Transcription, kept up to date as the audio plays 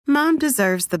Mom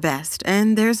deserves the best,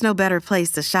 and there's no better place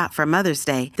to shop for Mother's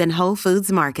Day than Whole Foods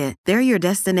Market. They're your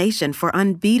destination for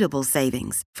unbeatable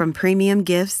savings, from premium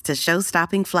gifts to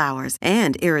show-stopping flowers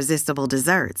and irresistible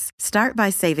desserts. Start by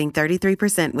saving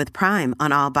 33% with Prime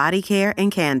on all body care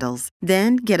and candles.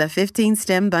 Then get a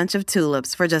 15-stem bunch of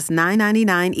tulips for just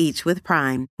 $9.99 each with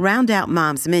Prime. Round out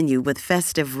Mom's menu with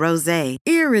festive rosé,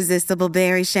 irresistible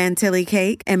berry chantilly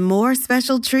cake, and more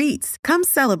special treats. Come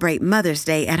celebrate Mother's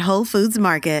Day at Whole Foods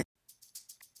Market.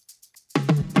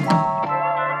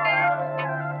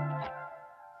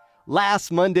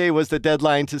 Last Monday was the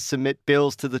deadline to submit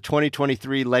bills to the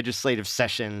 2023 legislative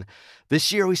session.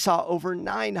 This year, we saw over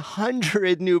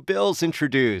 900 new bills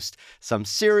introduced, some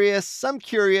serious, some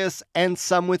curious, and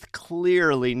some with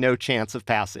clearly no chance of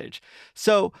passage.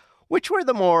 So, which were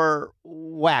the more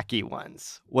wacky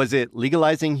ones? Was it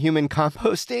legalizing human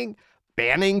composting?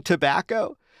 Banning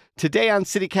tobacco? Today on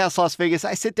CityCast Las Vegas,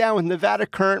 I sit down with Nevada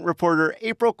Current reporter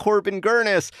April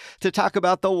Corbin-Gurnis to talk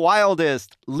about the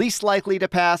wildest, least likely to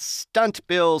pass stunt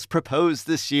bills proposed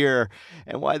this year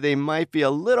and why they might be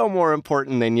a little more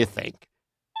important than you think.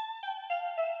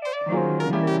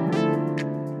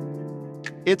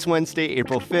 It's Wednesday,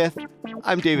 April 5th.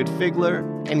 I'm David Figler,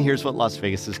 and here's what Las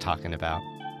Vegas is talking about.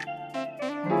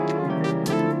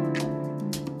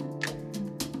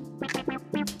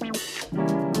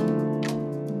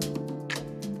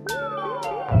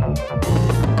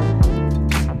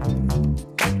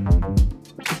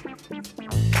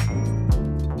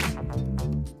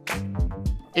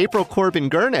 April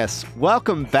Corbin-Gurnis,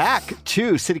 welcome back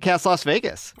to CityCast Las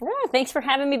Vegas. Oh, thanks for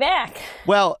having me back.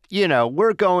 Well, you know,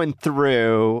 we're going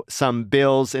through some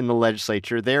bills in the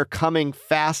legislature. They're coming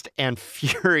fast and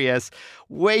furious.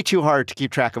 Way too hard to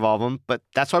keep track of all of them, but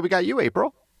that's why we got you,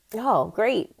 April. Oh,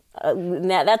 great.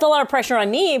 That's a lot of pressure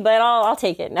on me, but I'll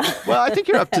take it now. Well, I think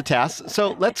you're up to task.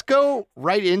 So let's go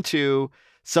right into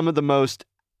some of the most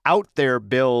out there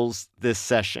bills this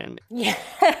session. Yeah.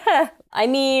 I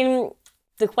mean,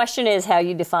 the question is how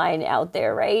you define out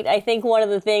there, right? I think one of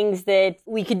the things that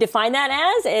we could define that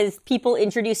as is people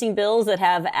introducing bills that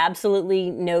have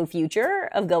absolutely no future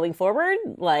of going forward.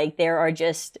 Like there are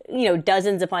just,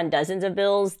 dozens upon dozens of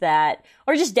bills that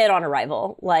are just dead on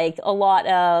arrival. Like a lot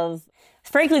of,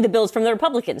 frankly, the bills from the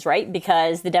Republicans, right?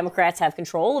 Because the Democrats have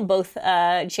control of both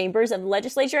chambers of the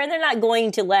legislature, and they're not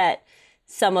going to let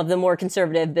some of the more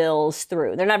conservative bills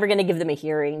through. They're never going to give them a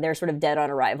hearing. They're sort of dead on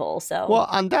arrival. So, well,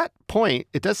 on that point,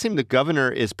 it does seem the governor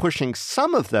is pushing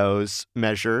some of those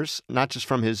measures, not just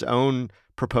from his own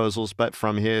proposals, but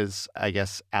from his, I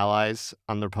guess, allies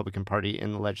on the Republican Party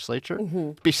in the legislature.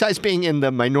 Mm-hmm. Besides being in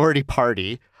the minority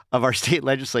party of our state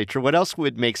legislature, what else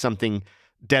would make something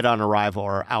dead on arrival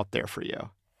or out there for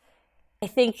you? I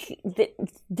think that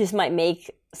this might make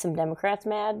some Democrats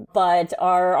mad, but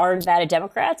our Nevada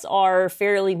Democrats are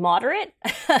fairly moderate.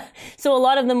 So a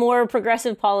lot of the more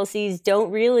progressive policies don't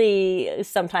really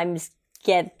sometimes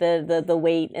get the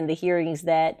weight and the hearings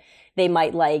that they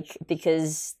might like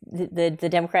because the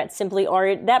Democrats simply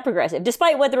aren't that progressive.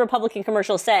 Despite what the Republican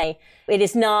commercials say, it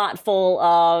is not full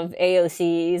of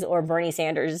AOCs or Bernie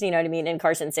Sanders, you know what I mean, in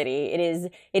Carson City.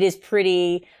 It is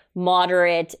pretty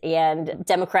moderate, and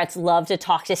Democrats love to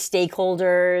talk to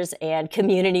stakeholders and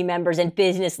community members and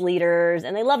business leaders,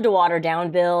 and they love to water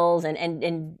down bills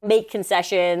and make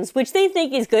concessions, which they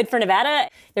think is good for Nevada.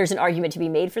 There's an argument to be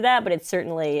made for that, but it's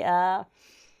certainly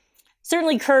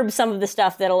curbs some of the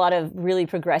stuff that a lot of really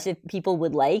progressive people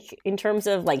would like in terms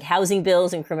of like housing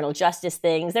bills and criminal justice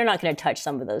things. They're not going to touch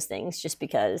some of those things just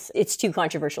because it's too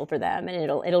controversial for them, and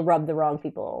it'll rub the wrong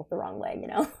people the wrong way,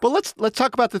 Well, let's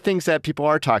talk about the things that people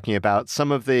are talking about.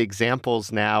 Some of the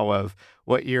examples now of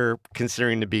what you're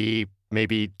considering to be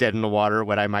maybe dead in the water,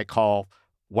 what I might call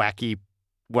wacky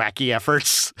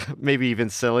efforts, maybe even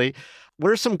silly. What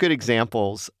are some good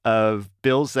examples of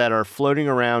bills that are floating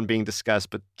around being discussed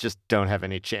but just don't have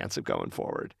any chance of going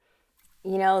forward?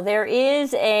 There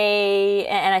is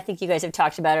and I think you guys have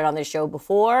talked about it on the show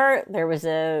before, there was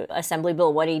a Assembly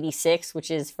Bill 186, which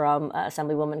is from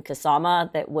Assemblywoman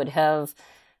Kasama, that would have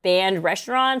banned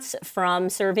restaurants from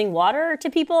serving water to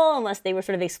people unless they were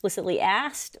sort of explicitly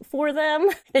asked for them.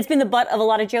 It's been the butt of a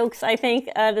lot of jokes, I think,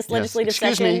 this legislative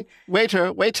session. Excuse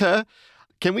me, waiter.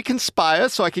 Can we conspire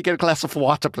so I could get a glass of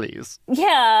water, please?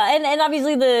 Yeah, and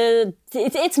obviously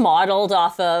it's modeled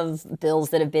off of bills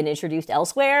that have been introduced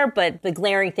elsewhere, but the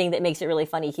glaring thing that makes it really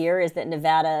funny here is that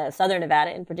Nevada, Southern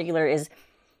Nevada in particular, is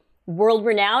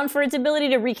world-renowned for its ability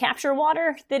to recapture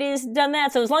water that has done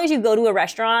that. So as long as you go to a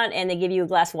restaurant and they give you a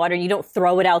glass of water and you don't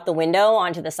throw it out the window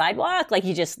onto the sidewalk, like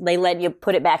they let you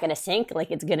put it back in a sink,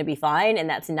 like it's going to be fine, and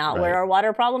that's not where our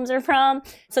water problems are from.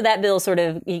 So that bill sort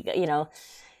of,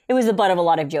 it was the butt of a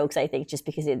lot of jokes, I think, just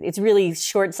because it's really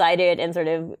short-sighted and sort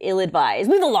of ill-advised.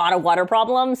 We have a lot of water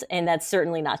problems, and that's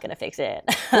certainly not going to fix it.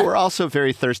 But we're also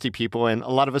very thirsty people, and a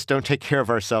lot of us don't take care of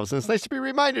ourselves, and it's nice to be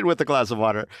reminded with a glass of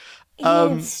water.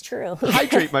 It's true.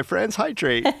 Hydrate, my friends,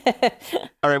 hydrate.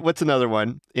 All right, what's another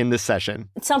one in this session?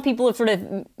 Some people have sort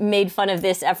of made fun of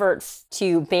this effort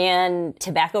to ban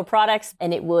tobacco products,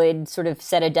 and it would sort of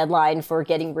set a deadline for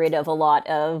getting rid of a lot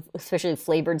of, especially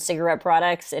flavored cigarette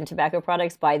products and tobacco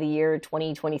products by the year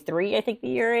 2023, I think the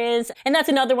year is. And that's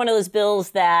another one of those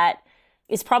bills that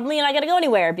is probably not going to go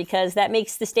anywhere because that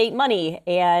makes the state money,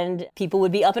 and people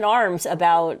would be up in arms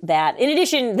about that. In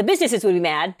addition, the businesses would be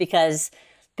mad because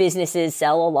businesses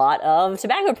sell a lot of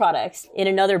tobacco products. In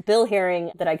another bill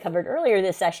hearing that I covered earlier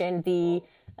this session, the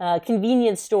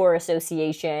Convenience Store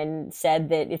Association said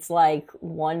that it's like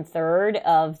 1/3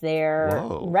 of their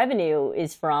revenue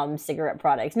is from cigarette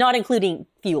products, not including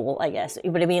fuel, I guess.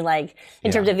 But I mean, like,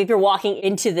 in terms of if you're walking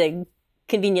into the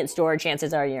convenience store,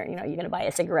 chances are you're going to buy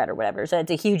a cigarette or whatever. So it's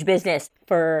a huge business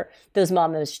for those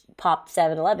mom-and pop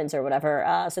 7-Elevens or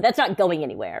whatever. So that's not going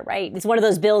anywhere, right? It's one of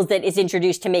those bills that is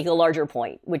introduced to make a larger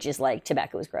point, which is like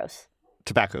tobacco is gross.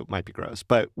 Tobacco might be gross,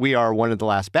 but we are one of the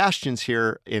last bastions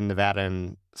here in Nevada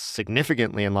and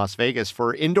significantly in Las Vegas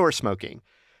for indoor smoking.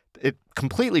 It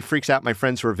completely freaks out my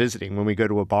friends who are visiting when we go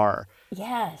to a bar.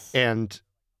 Yes. And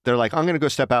they're like, I'm going to go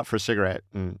step out for a cigarette.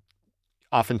 And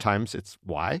oftentimes it's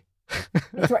why?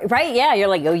 Right. Yeah. You're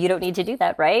like, oh, you don't need to do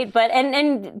that. Right. But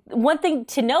and one thing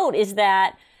to note is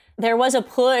that there was a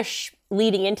push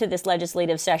leading into this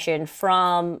legislative session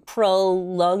from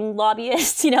pro-lung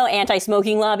lobbyists,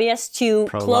 anti-smoking lobbyists to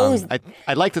close.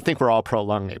 I'd like to think we're all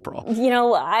pro-lung, April.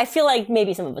 I feel like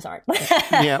maybe some of us aren't.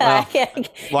 Yeah, well,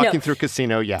 walking through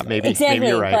casino, maybe. Exactly, maybe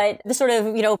you're right. But the sort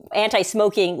of,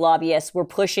 anti-smoking lobbyists were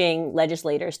pushing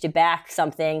legislators to back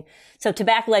something. So to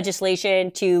back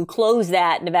legislation to close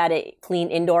that Nevada Clean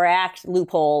Indoor Act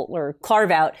loophole or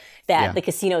carve out that the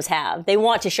casinos have. They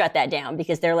want to shut that down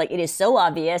because they're like, it is so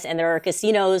obvious, and there are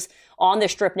casinos on the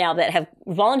Strip now that have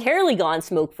voluntarily gone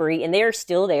smoke-free, and they're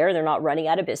still there. They're not running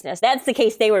out of business. That's the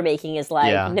case they were making, is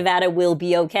like, Nevada will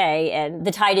be okay, and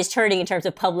the tide is turning in terms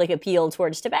of public appeal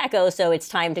towards tobacco, so it's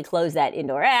time to close that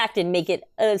indoor act and make it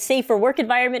a safer work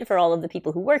environment for all of the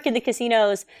people who work in the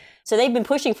casinos. So they've been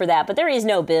pushing for that, but there is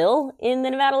no bill in the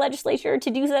Nevada legislature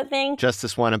to do that thing. Just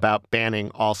this one about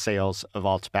banning all sales of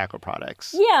all tobacco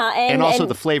products. Yeah. And also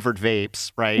the flavored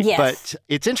vapes, right? Yes. But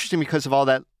it's interesting because of all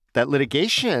that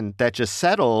litigation that just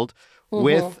settled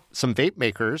with some vape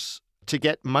makers to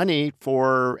get money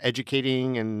for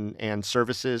educating and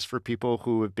services for people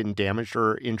who have been damaged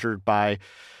or injured by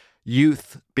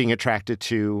youth being attracted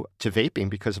to vaping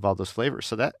because of all those flavors.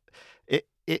 So that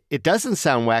it doesn't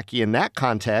sound wacky in that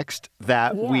context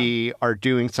that we are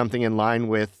doing something in line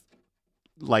with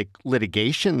like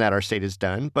litigation that our state has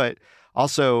done, but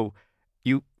also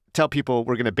you tell people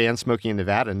we're going to ban smoking in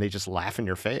Nevada and they just laugh in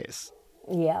your face.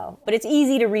 Yeah, but it's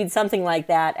easy to read something like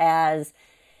that as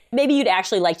maybe you'd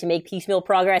actually like to make piecemeal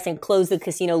progress and close the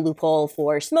casino loophole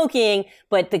for smoking,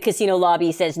 but the casino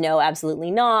lobby says no,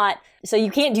 absolutely not. So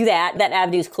you can't do that. That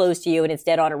avenue's closed to you and it's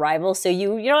dead on arrival. So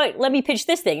you know what, let me pitch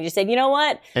this thing. You just said, you know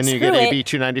what? And then you get AB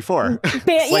 294.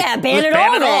 Ban it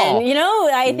all then.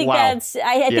 I think I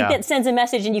think that sends a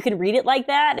message and you can read it like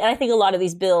that. And I think a lot of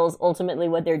these bills, ultimately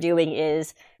what they're doing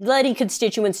is letting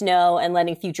constituents know and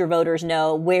letting future voters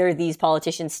know where these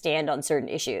politicians stand on certain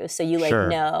issues. So you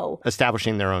know.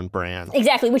 Establishing their own brand.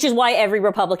 Exactly, which is why every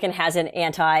Republican has an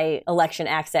anti-election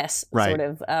access sort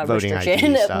of voting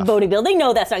restriction. Voting bill. They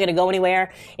know that's not going to go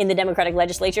anywhere in the Democratic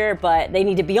legislature, but they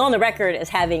need to be on the record as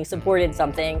having supported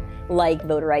something like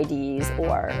voter IDs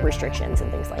or restrictions and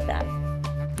things like that.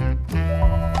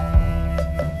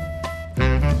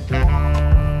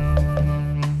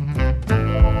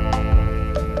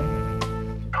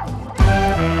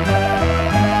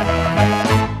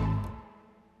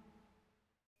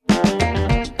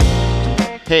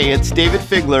 Hey, it's David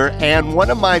Figler, and one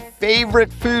of my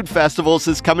favorite food festivals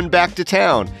is coming back to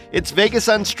town. It's Vegas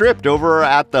Unstripped over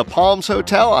at the Palms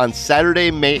Hotel on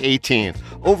Saturday, May 18th.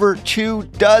 Over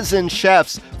 24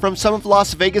 chefs from some of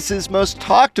Las Vegas's most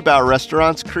talked about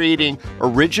restaurants creating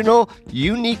original,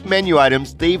 unique menu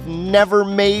items they've never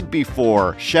made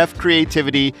before. Chef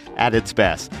creativity at its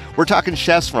best. We're talking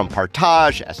chefs from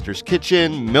Partage, Esther's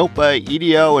Kitchen, Milpa,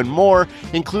 EDO, and more,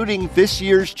 including this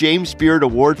year's James Beard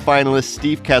Award finalist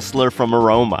Steve Kessler from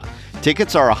Aroma.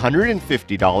 Tickets are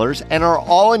 $150 and are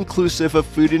all inclusive of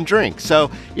food and drink,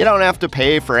 so you don't have to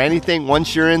pay for anything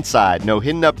once you're inside. No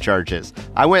hidden up charges.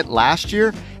 I went last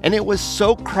year, and it was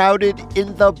so crowded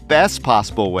in the best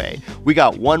possible way. We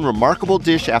got one remarkable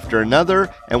dish after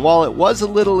another, and while it was a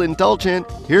little indulgent,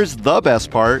 here's the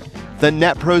best part. The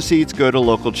net proceeds go to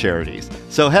local charities.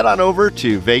 So head on over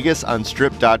to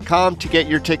vegasunstrip.com to get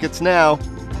your tickets now.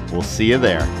 We'll see you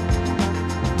there.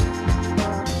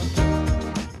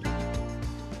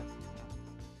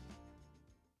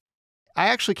 I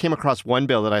actually came across one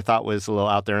bill that I thought was a little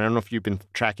out there. I don't know if you've been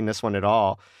tracking this one at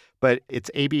all, but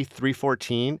it's AB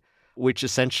 314, which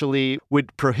essentially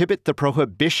would prohibit the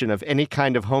prohibition of any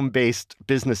kind of home-based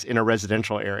business in a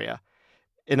residential area.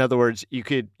 In other words, you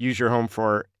could use your home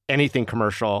for anything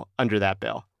commercial under that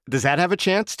bill. Does that have a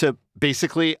chance to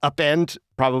basically upend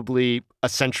probably a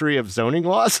century of zoning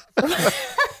laws?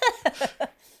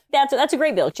 That's a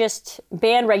great bill. Just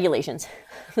ban regulations.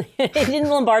 Didn't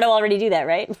Lombardo already do that,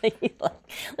 right?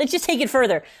 Let's just take it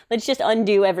further. Let's just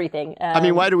undo everything. I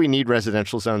mean, why do we need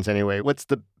residential zones anyway? What's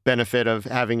the benefit of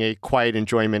having a quiet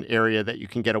enjoyment area that you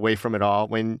can get away from it all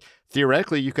when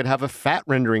theoretically you could have a fat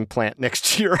rendering plant next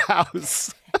to your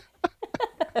house?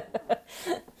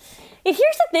 Here's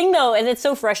the thing, though, and it's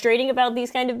so frustrating about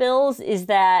these kind of bills is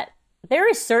that there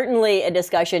is certainly a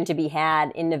discussion to be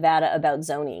had in Nevada about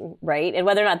zoning, right? And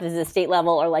whether or not this is a state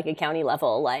level or like a county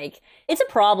level, like it's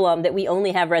a problem that we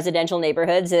only have residential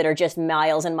neighborhoods that are just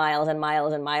miles and miles and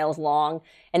miles and miles long.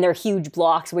 And they're huge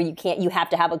blocks where you have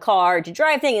to have a car to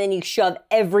drive thing. And then you shove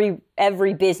every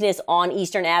business on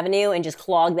Eastern Avenue and just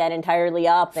clog that entirely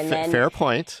up. And then, fair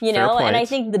point. You know, and I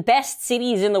think the best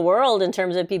cities in the world in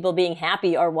terms of people being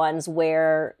happy are ones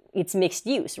where it's mixed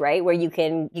use, right? Where you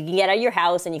can get out of your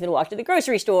house and you can walk to the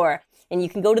grocery store and you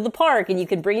can go to the park and you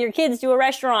can bring your kids to a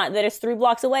restaurant that is 3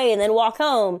 blocks away and then walk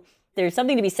home. There's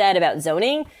something to be said about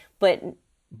zoning, but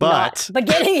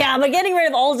getting rid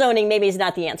of all zoning maybe is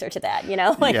not the answer to that, you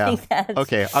know? I think that's...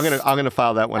 Okay, I'm gonna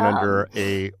file that one under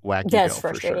a wacky bill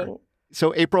for sure.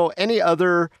 So April, any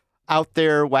other out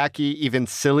there wacky, even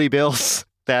silly bills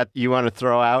that you want to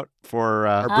throw out for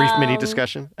a brief mini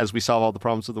discussion as we solve all the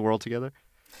problems of the world together?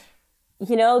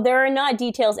 You know, there are not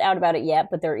details out about it yet,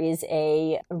 but there is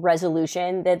a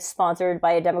resolution that's sponsored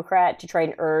by a Democrat to try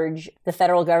and urge the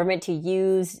federal government to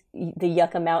use the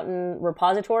Yucca Mountain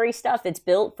repository stuff that's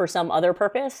built for some other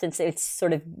purpose, since it's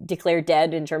sort of declared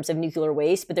dead in terms of nuclear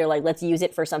waste, but they're like, let's use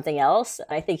it for something else.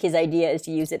 I think his idea is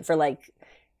to use it for like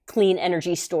clean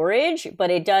energy storage,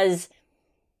 but it does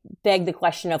beg the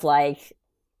question of like,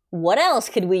 what else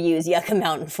could we use Yucca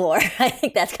Mountain for? I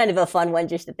think that's kind of a fun one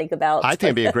just to think about. I think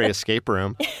it'd be a great escape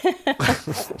room.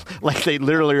 Like they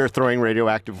literally are throwing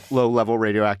low-level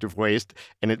radioactive waste,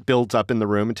 and it builds up in the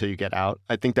room until you get out.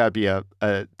 I think that would be a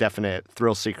definite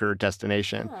thrill-seeker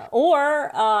destination.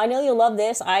 Or, I know you'll love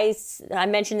this. I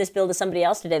mentioned this bill to somebody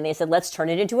else today, and they said, let's turn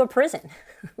it into a prison.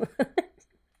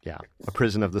 Yeah, a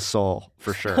prison of the soul,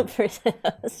 for sure. A prison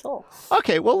of the soul.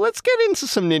 Okay, well, let's get into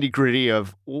some nitty-gritty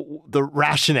of the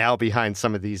rationale behind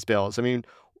some of these bills. I mean,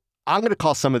 I'm going to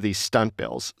call some of these stunt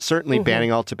bills. Certainly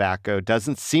banning all tobacco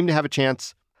doesn't seem to have a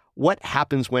chance. What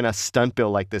happens when a stunt bill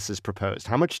like this is proposed?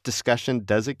 How much discussion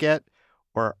does it get,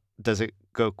 or does it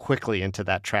go quickly into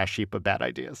that trash heap of bad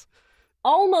ideas?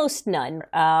 Almost none.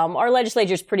 Our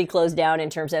legislature is pretty closed down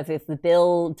in terms of if the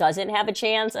bill doesn't have a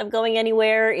chance of going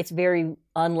anywhere, it's very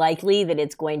unlikely that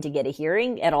it's going to get a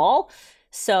hearing at all.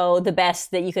 So the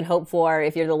best that you can hope for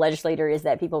if you're the legislator is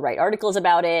that people write articles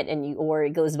about it or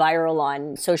it goes viral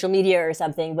on social media or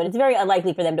something. But it's very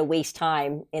unlikely for them to waste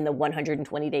time in the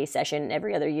 120-day session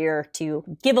every other year to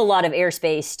give a lot of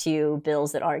airspace to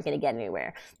bills that aren't going to get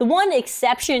anywhere. The one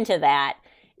exception to that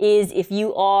is if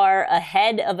you are a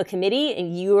head of a committee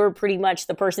and you're pretty much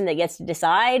the person that gets to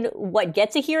decide what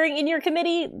gets a hearing in your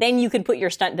committee, then you can put your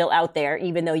stunt bill out there,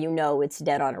 even though you know it's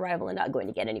dead on arrival and not going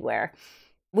to get anywhere,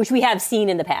 which we have seen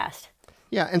in the past.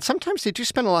 Yeah, and sometimes they do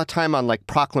spend a lot of time on like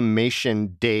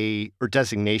proclamation day or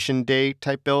designation day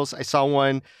type bills. I saw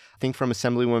one, I think from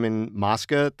Assemblywoman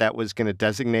Mosca, that was going to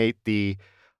designate the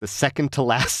second to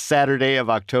last Saturday of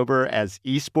October as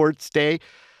Esports Day.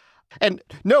 And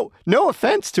no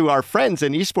offense to our friends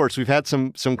in esports. We've had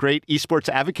some great esports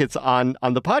advocates on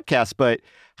the podcast, but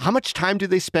How much time do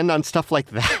they spend on stuff like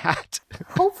that?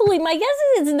 Hopefully, my guess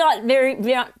is it's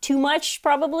not too much,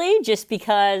 probably, just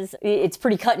because it's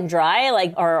pretty cut and dry.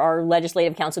 Like our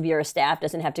Legislative Council Bureau staff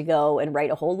doesn't have to go and write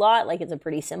a whole lot. Like it's a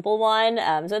pretty simple one.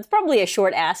 So it's probably a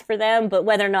short ask for them, but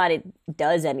whether or not it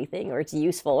does anything or it's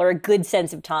useful or a good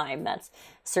sense of time, that's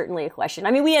certainly a question.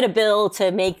 I mean, we had a bill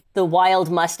to make the wild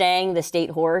Mustang the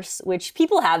state horse, which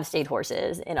people have state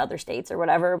horses in other states or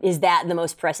whatever. Is that the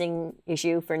most pressing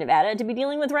issue for Nevada to be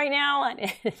dealing with right now?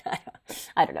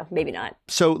 I don't know. Maybe not.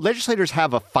 So legislators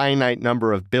have a finite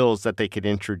number of bills that they could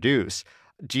introduce.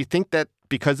 Do you think that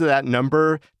because of that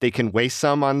number, they can waste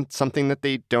some on something that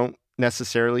they don't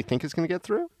necessarily think is going to get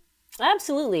through?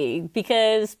 Absolutely.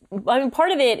 Because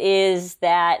part of it is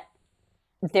that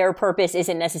their purpose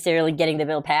isn't necessarily getting the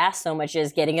bill passed so much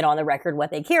as getting it on the record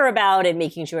what they care about and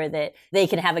making sure that they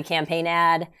can have a campaign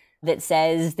ad that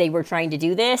says they were trying to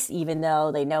do this, even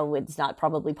though they know it's not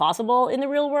probably possible in the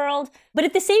real world. But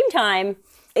at the same time,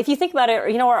 if you think about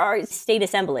it, our state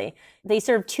assembly, they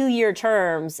serve 2-year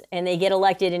terms and they get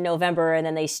elected in November and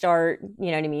then they start,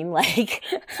 you know what I mean, like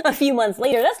a few months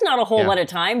later. That's not a whole lot of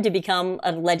time to become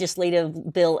a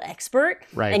legislative bill expert.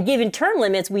 Right. And given term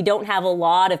limits, we don't have a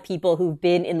lot of people who've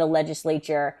been in the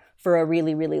legislature for a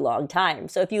really, really long time.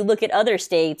 So if you look at other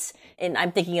states, and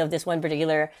I'm thinking of this one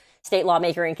particular state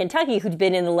lawmaker in Kentucky who'd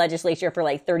been in the legislature for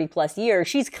like 30 plus years,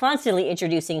 she's constantly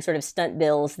introducing sort of stunt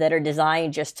bills that are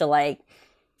designed just to like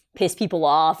piss people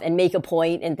off and make a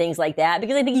point and things like that.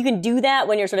 Because I think you can do that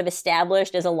when you're sort of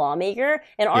established as a lawmaker.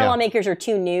 And our lawmakers are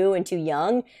too new and too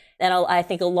young. And I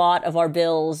think a lot of our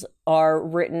bills are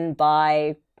written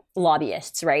by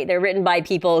lobbyists, right? They're written by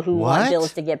people who want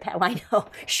bills to get passed. I know.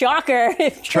 Shocker.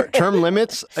 Term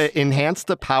limits enhance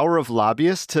the power of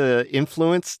lobbyists to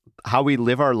influence how we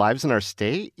live our lives in our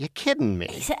state? You're kidding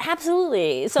me.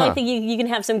 Absolutely. So I think you can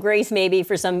have some grace maybe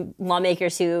for some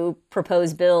lawmakers who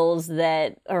propose bills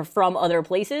that are from other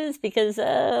places, because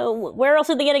where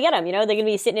else are they going to get them? They're going to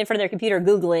be sitting in front of their computer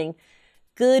Googling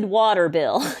good water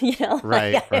bill,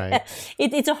 Right.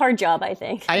 It's a hard job, I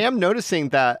think. I am noticing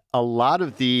that a lot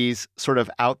of these sort of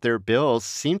out there bills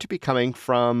seem to be coming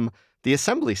from the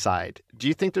assembly side. Do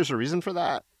you think there's a reason for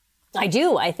that? I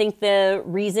do. I think the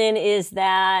reason is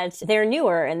that they're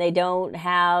newer and they don't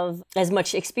have as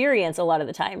much experience a lot of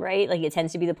the time, right? Like it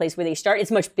tends to be the place where they start.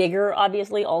 It's much bigger,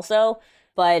 obviously, also.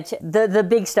 But the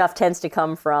big stuff tends to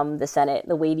come from the Senate,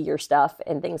 the weightier stuff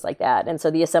and things like that. And so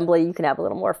the assembly, you can have a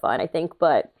little more fun, I think.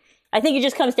 But I think it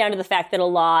just comes down to the fact that a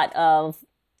lot of,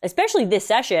 especially this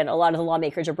session, a lot of the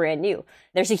lawmakers are brand new.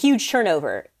 There's a huge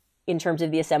turnover in terms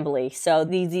of the assembly. So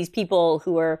these people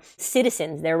who are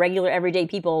citizens, they're regular everyday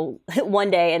people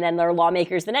one day and then they're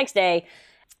lawmakers the next day,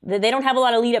 they don't have a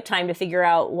lot of lead up time to figure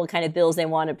out what kind of bills they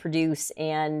want to produce.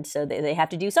 And so they have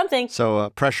to do something.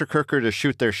 So pressure cooker to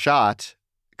shoot their shot,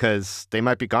 because they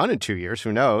might be gone in 2 years,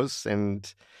 who knows?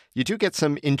 And you do get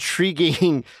some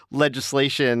intriguing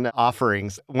legislation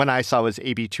offerings. One I saw was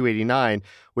AB 289,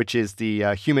 which is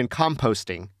the human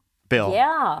composting bill.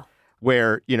 Yeah.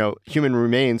 Where, human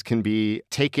remains can be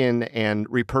taken and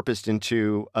repurposed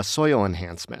into a soil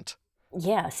enhancement.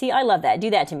 Yeah. See, I love that. Do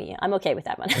that to me. I'm okay with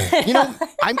that one.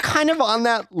 I'm kind of on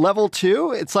that level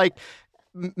too. It's like,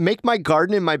 make my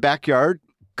garden in my backyard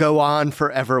go on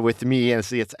forever with me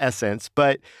as its essence.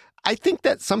 But I think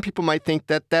that some people might think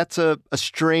that that's a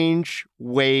strange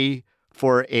way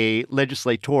for a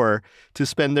legislator to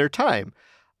spend their time.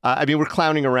 We're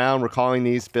clowning around. We're calling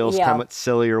these bills somewhat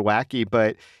silly or wacky,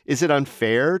 but is it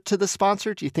unfair to the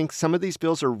sponsor? Do you think some of these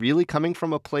bills are really coming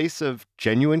from a place of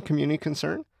genuine community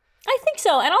concern? I think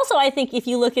so. And also, I think if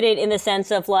you look at it in the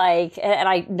sense of like, and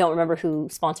I don't remember who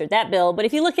sponsored that bill, but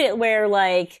if you look at it where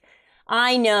like,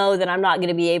 I know that I'm not going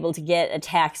to be able to get a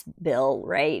tax bill,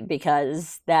 right?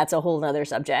 Because that's a whole nother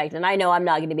subject. And I know I'm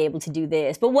not going to be able to do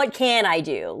this. But what can I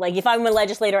do? Like if I'm a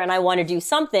legislator and I want to do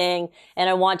something and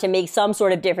I want to make some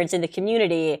sort of difference in the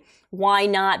community, why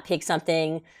not pick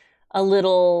something a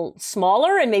little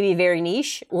smaller and maybe very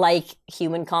niche, like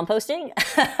human composting,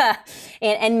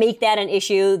 and make that an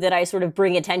issue that I sort of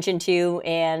bring attention to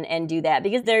and do that,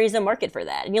 because there is a market for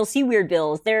that. And you'll see weird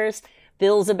bills. There's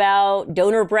bills about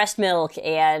donor breast milk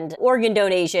and organ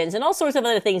donations and all sorts of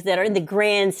other things that are in the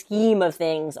grand scheme of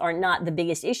things are not the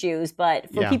biggest issues,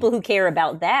 but for people who care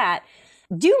about that,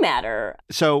 do matter.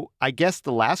 So I guess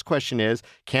the last question is,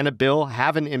 can a bill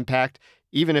have an impact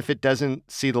even if it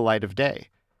doesn't see the light of day?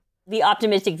 The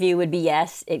optimistic view would be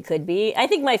yes, it could be. I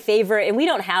think my favorite, and we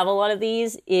don't have a lot of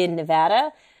these in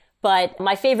Nevada, but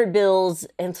my favorite bills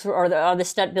are the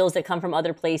stunt bills that come from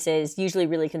other places, usually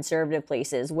really conservative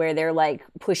places, where they're like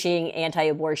pushing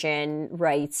anti-abortion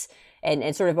rights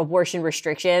and sort of abortion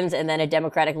restrictions. And then a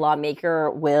Democratic lawmaker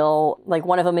will, like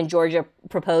one of them in Georgia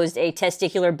proposed a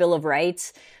testicular bill of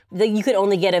rights, that you could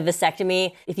only get a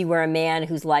vasectomy if you were a man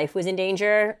whose life was in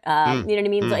danger. You know what I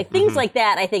mean? Things like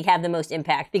that, I think, have the most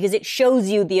impact because it shows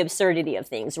you the absurdity of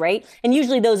things, right? And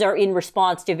usually those are in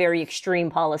response to very extreme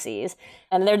policies.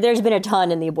 And there's been a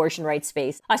ton in the abortion rights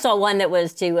space. I saw one that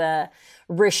was to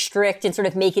restrict and sort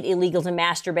of make it illegal to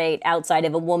masturbate outside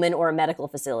of a woman or a medical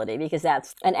facility because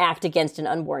that's an act against an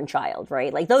unborn child,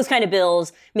 right? Like those kind of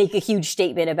bills make a huge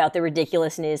statement about the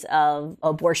ridiculousness of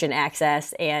abortion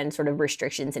access and sort of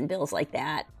restrictions in bills like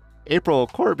that. April,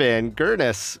 Corbin,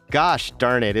 Gurnis, gosh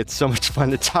darn it, it's so much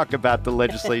fun to talk about the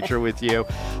legislature with you.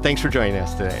 Thanks for joining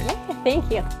us today. Yeah,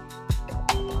 thank you.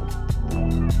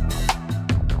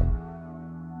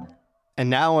 And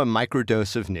now a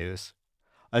microdose of news.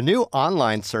 A new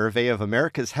online survey of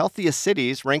America's healthiest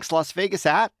cities ranks Las Vegas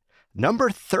at number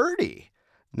 30.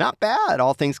 Not bad,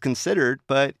 all things considered,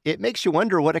 but it makes you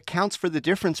wonder what accounts for the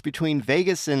difference between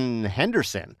Vegas and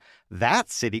Henderson. That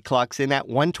city clocks in at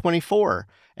 124,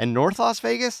 and North Las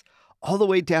Vegas all the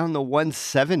way down to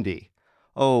 170.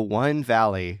 Oh, one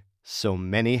valley, so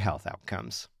many health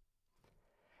outcomes.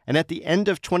 And at the end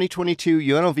of 2022,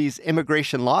 UNLV's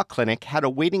Immigration Law Clinic had a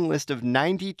waiting list of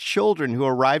 90 children who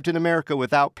arrived in America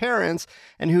without parents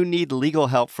and who need legal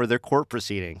help for their court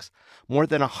proceedings. More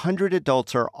than 100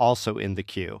 adults are also in the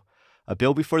queue. A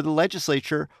bill before the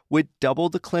legislature would double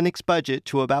the clinic's budget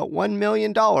to about $1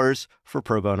 million for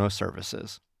pro bono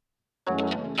services.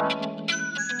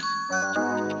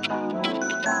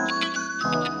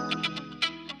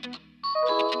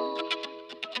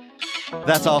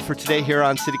 That's all for today here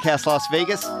on CityCast Las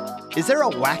Vegas. Is there a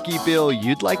wacky bill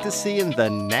you'd like to see in the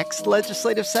next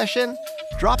legislative session?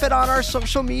 Drop it on our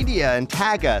social media and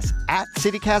tag us at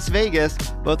CityCast Vegas,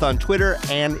 both on Twitter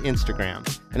and Instagram.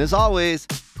 And as always,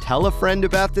 tell a friend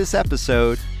about this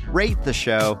episode, rate the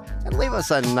show, and leave us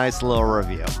a nice little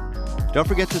review. Don't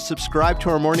forget to subscribe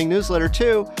to our morning newsletter,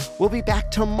 too. We'll be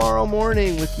back tomorrow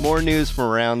morning with more news from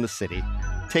around the city.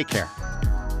 Take care.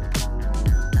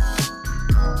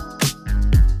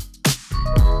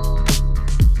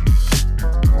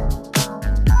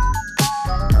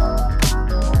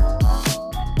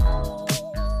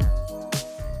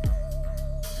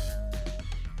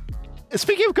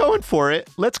 Speaking of going for it,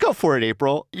 let's go for it,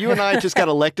 April. You and I just got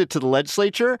elected to the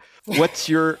legislature. What's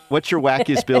your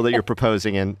wackiest bill that you're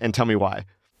proposing, and tell me why?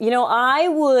 You know, I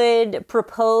would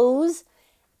propose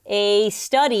a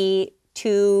study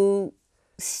to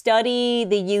study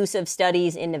the use of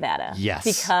studies in Nevada. Yes.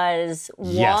 Because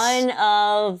one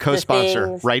of co-sponsor the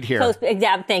things, right here.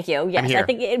 Thank you. Yes, I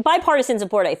think bipartisan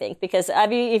support, I think, because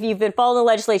if you've been following the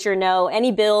legislature, know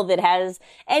any bill that has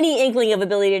any inkling of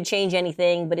ability to change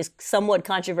anything but is somewhat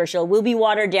controversial will be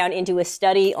watered down into a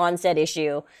study on said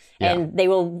issue. And they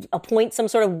will appoint some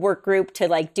sort of work group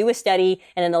to do a study,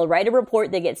 and then they'll write a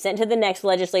report that gets sent to the next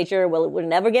legislature. Well, it will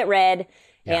never get read.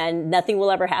 Yeah. And nothing will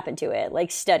ever happen to it,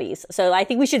 like studies. So I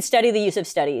think we should study the use of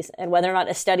studies and whether or not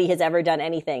a study has ever done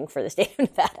anything for the state of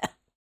Nevada.